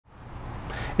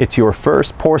It's your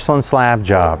first porcelain slab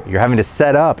job. You're having to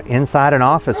set up inside an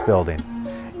office building.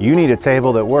 You need a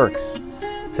table that works.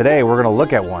 Today we're going to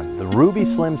look at one, the Rubi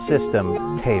Slim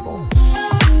System table.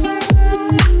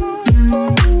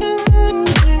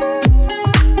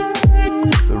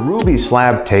 The Rubi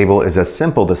Slab table is a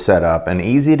simple to set up and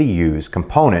easy to use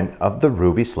component of the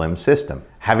Rubi Slim system.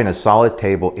 Having a solid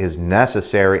table is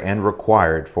necessary and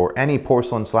required for any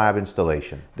porcelain slab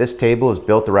installation. This table is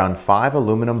built around 5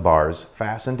 aluminum bars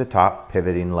fastened to top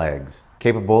pivoting legs.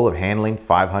 Capable of handling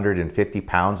 550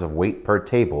 pounds of weight per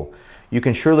table, you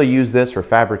can surely use this for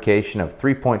fabrication of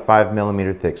 3.5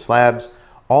 millimeter thick slabs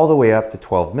all the way up to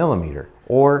 12 millimeter,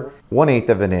 or 1/8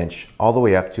 of an inch all the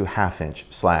way up to 1/2 inch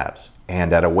slabs.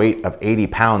 And at a weight of 80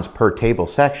 pounds per table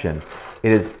section,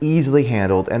 it is easily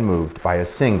handled and moved by a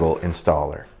single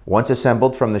installer. Once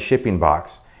assembled from the shipping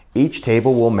box, each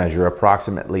table will measure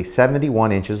approximately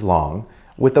 71 inches long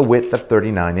with a width of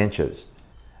 39 inches.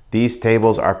 These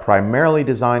tables are primarily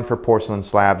designed for porcelain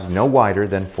slabs no wider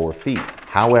than 4 feet.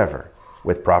 However,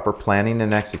 with proper planning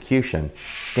and execution,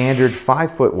 standard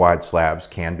 5-foot wide slabs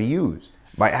can be used.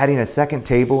 By adding a second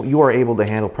table, you are able to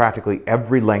handle practically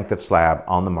every length of slab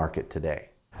on the market today.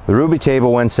 The Rubi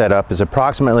table, when set up, is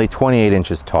approximately 28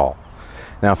 inches tall.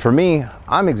 Now for me,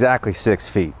 I'm exactly 6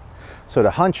 feet. So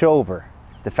to hunch over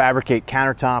to fabricate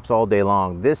countertops all day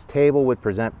long, this table would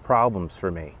present problems for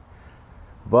me.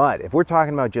 But if we're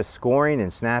talking about just scoring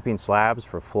and snapping slabs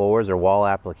for floors or wall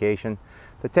application,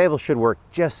 the table should work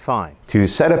just fine. To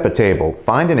set up a table,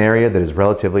 find an area that is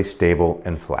relatively stable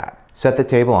and flat. Set the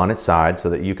table on its side so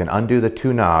that you can undo the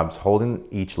 2 knobs holding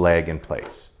each leg in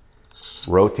place.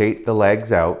 Rotate the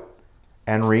legs out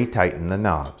and retighten the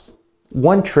knobs.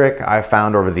 One trick I've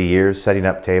found over the years setting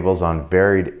up tables on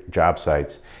varied job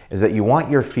sites is that you want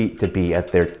your feet to be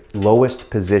at their lowest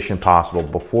position possible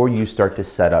before you start to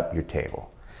set up your table.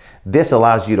 This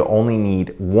allows you to only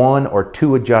need 1 or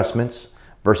 2 adjustments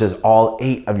versus all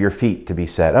 8 of your feet to be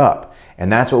set up.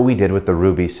 And that's what we did with the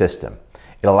Rubi system.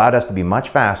 It allowed us to be much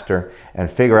faster and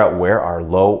figure out where our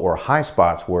low or high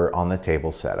spots were on the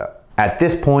table setup. At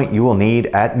this point, you will need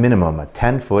at minimum a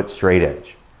 10-foot straight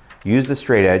edge. Use the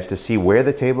straight edge to see where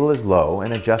the table is low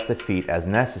and adjust the feet as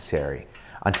necessary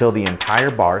until the entire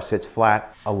bar sits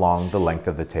flat along the length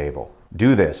of the table.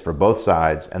 Do this for both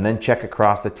sides and then check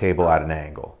across the table at an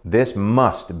angle. This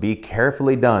must be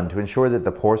carefully done to ensure that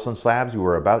the porcelain slabs you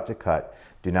are about to cut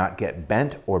do not get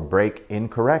bent or break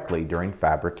incorrectly during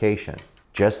fabrication.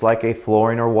 Just like a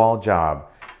flooring or wall job,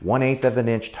 1/8 of an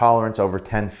inch tolerance over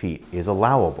 10 feet is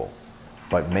allowable,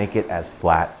 but make it as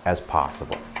flat as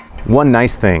possible. One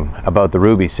nice thing about the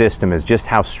Rubi system is just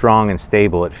how strong and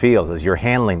stable it feels as you're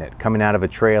handling it coming out of a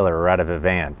trailer or out of a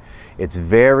van. It's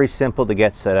very simple to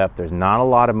get set up. There's not a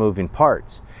lot of moving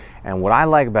parts. And what I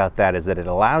like about that is that it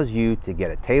allows you to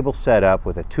get a table set up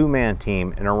with a 2-man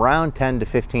team in around 10 to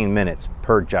 15 minutes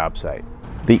per job site.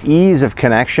 The ease of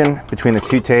connection between the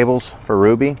 2 tables for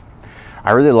Rubi,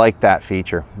 I really like that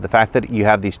feature. The fact that you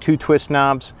have these 2 twist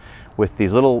knobs with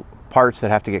these little parts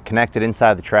that have to get connected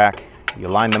inside the track. You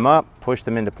line them up, push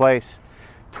them into place,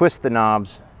 twist the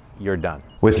knobs, you're done.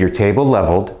 With your table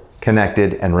leveled,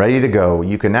 connected, and ready to go,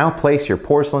 you can now place your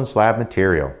porcelain slab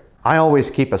material. I always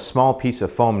keep a small piece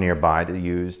of foam nearby to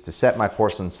use to set my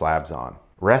porcelain slabs on.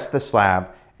 Rest the slab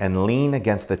and lean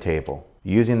against the table.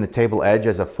 Using the table edge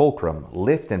as a fulcrum,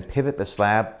 lift and pivot the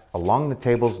slab along the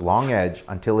table's long edge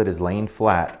until it is laying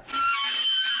flat,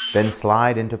 then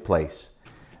slide into place.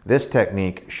 This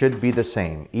technique should be the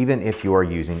same even if you are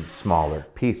using smaller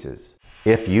pieces.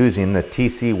 If using the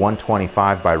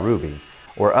TC125 by Rubi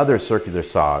or other circular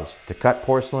saws to cut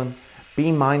porcelain,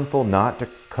 be mindful not to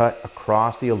cut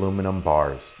across the aluminum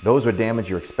bars. Those would damage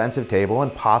your expensive table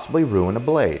and possibly ruin a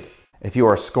blade. If you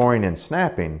are scoring and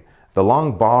snapping, the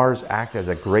long bars act as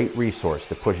a great resource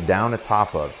to push down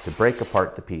atop of to break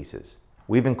apart the pieces.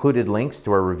 We've included links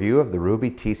to our review of the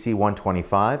Rubi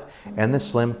TC125 and the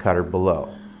Slim Cutter below.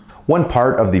 One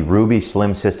part of the Rubi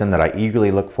Slim system that I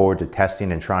eagerly look forward to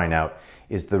testing and trying out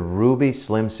is the Rubi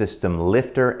Slim System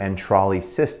lifter and trolley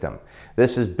system.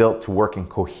 This is built to work in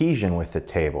cohesion with the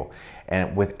table.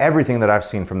 And with everything that I've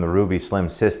seen from the Rubi Slim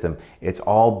system, it's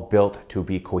all built to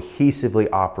be cohesively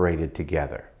operated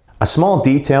together. A small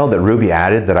detail that Rubi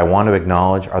added that I want to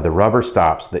acknowledge are the rubber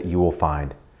stops that you will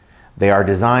find. They are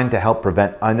designed to help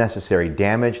prevent unnecessary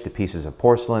damage to pieces of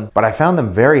porcelain, but I found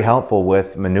them very helpful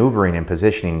with maneuvering and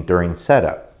positioning during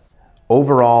setup.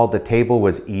 Overall, the table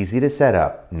was easy to set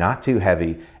up, not too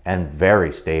heavy, and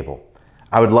very stable.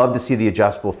 I would love to see the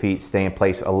adjustable feet stay in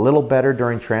place a little better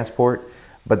during transport,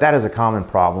 but that is a common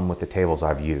problem with the tables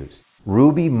I've used.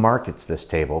 Rubi markets this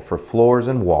table for floors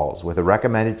and walls with a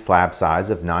recommended slab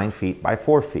size of 9 feet by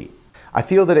 4 feet. I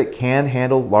feel that it can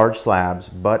handle large slabs,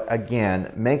 but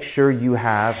again, make sure you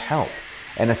have help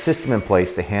and a system in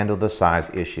place to handle the size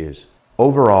issues.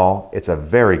 Overall, it's a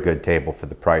very good table for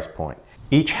the price point.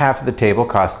 Each half of the table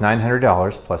costs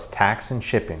 $900 plus tax and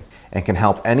shipping and can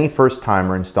help any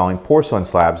first-timer installing porcelain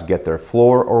slabs get their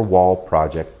floor or wall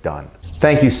project done.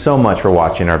 Thank you so much for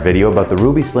watching our video about the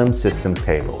Rubi Slim System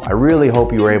table. I really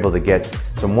hope you were able to get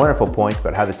some wonderful points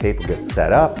about how the table gets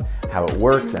set up, how it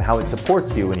works, and how it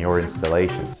supports you in your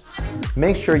installations.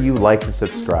 Make sure you like and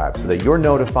subscribe so that you're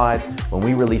notified when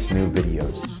we release new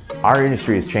videos. Our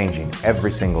industry is changing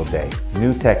every single day.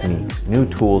 New techniques, new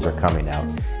tools are coming out,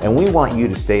 and we want you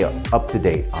to stay up to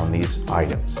date on these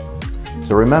items.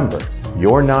 So remember,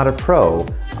 you're not a pro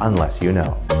unless you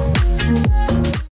know.